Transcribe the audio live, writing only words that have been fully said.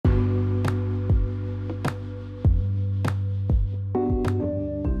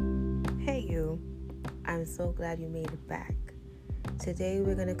so glad you made it back. Today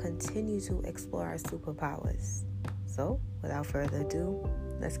we're going to continue to explore our superpowers. So, without further ado,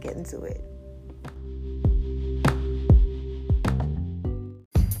 let's get into it.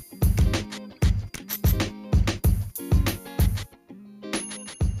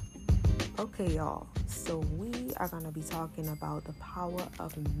 Okay, y'all. So we are going to be talking about the power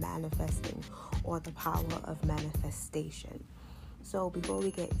of manifesting, or the power of manifestation. So before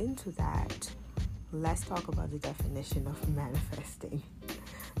we get into that, let's talk about the definition of manifesting.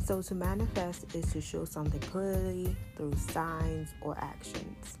 So to manifest is to show something clearly through signs or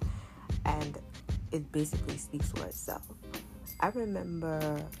actions. And it basically speaks for itself. I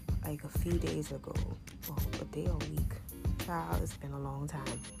remember like a few days ago, a day or week, child, it's been a long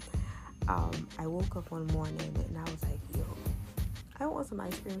time. I woke up one morning and I was like, yo, I want some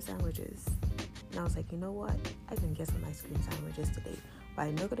ice cream sandwiches. And I was like, you know what? I can get some ice cream sandwiches today.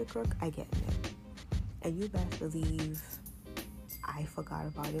 By nook or the crook, I get it. And you best believe I forgot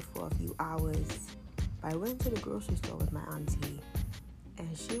about it for a few hours. But I went to the grocery store with my auntie.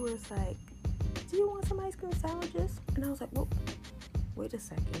 And she was like, do you want some ice cream sandwiches? And I was like, well, wait a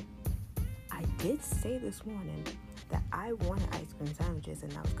second. I did say this morning that I wanted ice cream sandwiches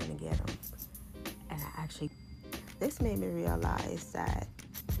and I was going to get them. And this made me realize that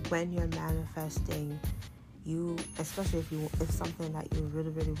when you're manifesting, especially if something that you really,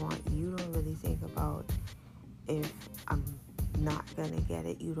 really want, you don't really think about if I'm not going to get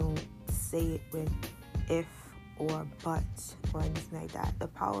it. You don't say it with if or but or anything like that. The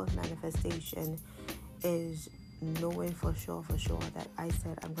power of manifestation is knowing for sure that I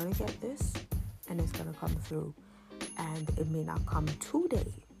said I'm going to get this and it's going to come through. And it may not come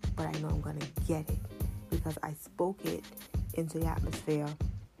today, but I know I'm going to get it because I spoke it into the atmosphere.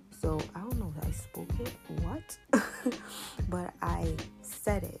 So I don't know if I spoke it, but I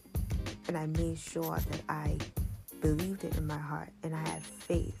said it and I made sure that I believed it in my heart and I had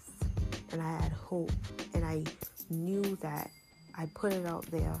faith and I had hope and I knew that I put it out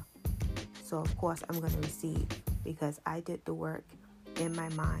there. So of course I'm going to receive because I did the work in my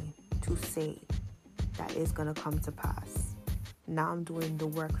mind to say that it's going to come to pass. Now I'm doing the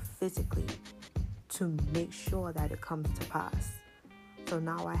work physically to make sure that it comes to pass. So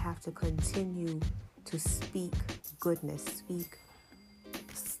now I have to continue to speak goodness,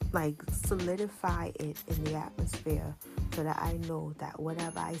 solidify it in the atmosphere so that I know that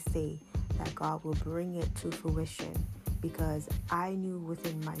whatever I say, that God will bring it to fruition because I knew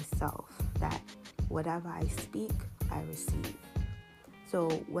within myself that whatever I speak, I receive. So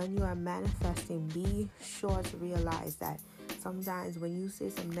when you are manifesting, be sure to realize that sometimes when you say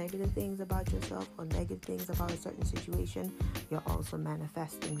some negative things about yourself or negative things about a certain situation, you're also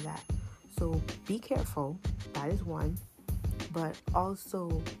manifesting that. So be careful, that is one. But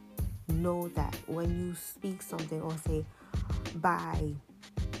also know that when you speak something or say, by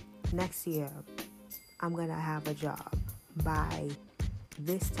next year, I'm going to have a job. By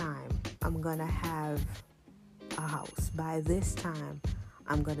this time, I'm going to have a house. By this time,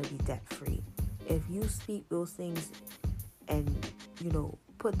 I'm going to be debt free. If you speak those things and,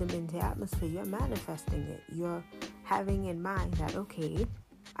 put them into the atmosphere, you're manifesting it. You're having in mind that, okay,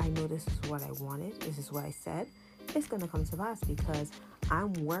 I know this is what I wanted. This is what I said. It's going to come to pass because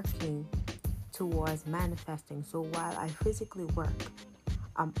I'm working towards manifesting. So while I physically work,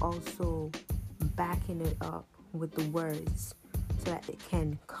 I'm also backing it up with the words so that it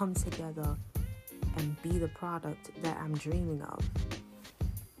can come together and be the product that I'm dreaming of.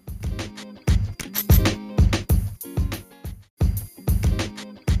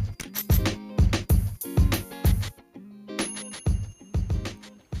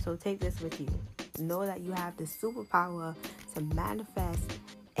 So take this with you. Know that you have the superpower to manifest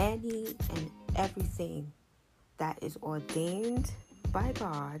any and everything that is ordained by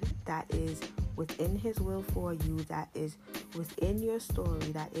God, that is within His will for you, that is within your story,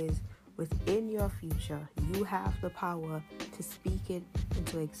 that is within your future. You have the power to speak it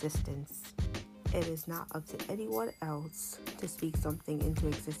into existence. It is not up to anyone else to speak something into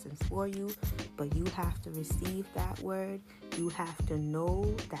existence for you, but you have to receive that word. You have to know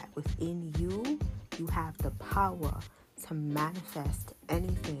that within you, you have the power to manifest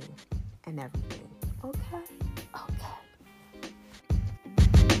anything and everything. Okay.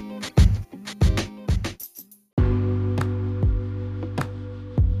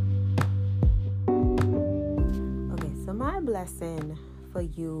 Okay, so my blessing for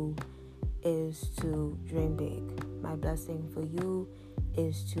you is to dream big. My blessing for you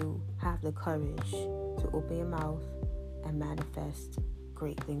is to have the courage to open your mouth and manifest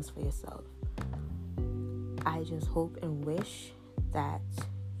great things for yourself. I just hope and wish that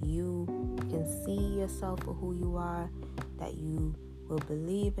you can see yourself for who you are, that you will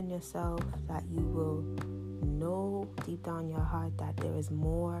believe in yourself, that you will know deep down in your heart that there is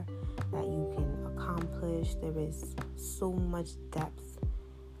more that you can accomplish. There is so much depth,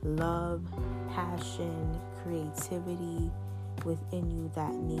 love, passion, creativity within you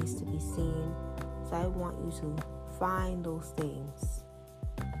that needs to be seen. So I want you to find those things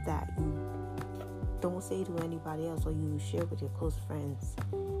that you don't say to anybody else, or you share with your close friends,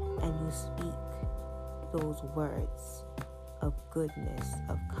 and you speak those words of goodness,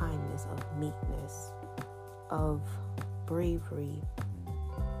 of kindness, of meekness, of bravery,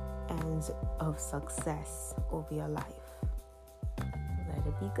 and of success over your life. Let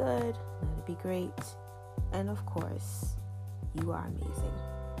it be good, let it be great, and of course, you are amazing.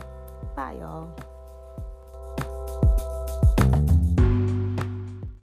 Bye, y'all.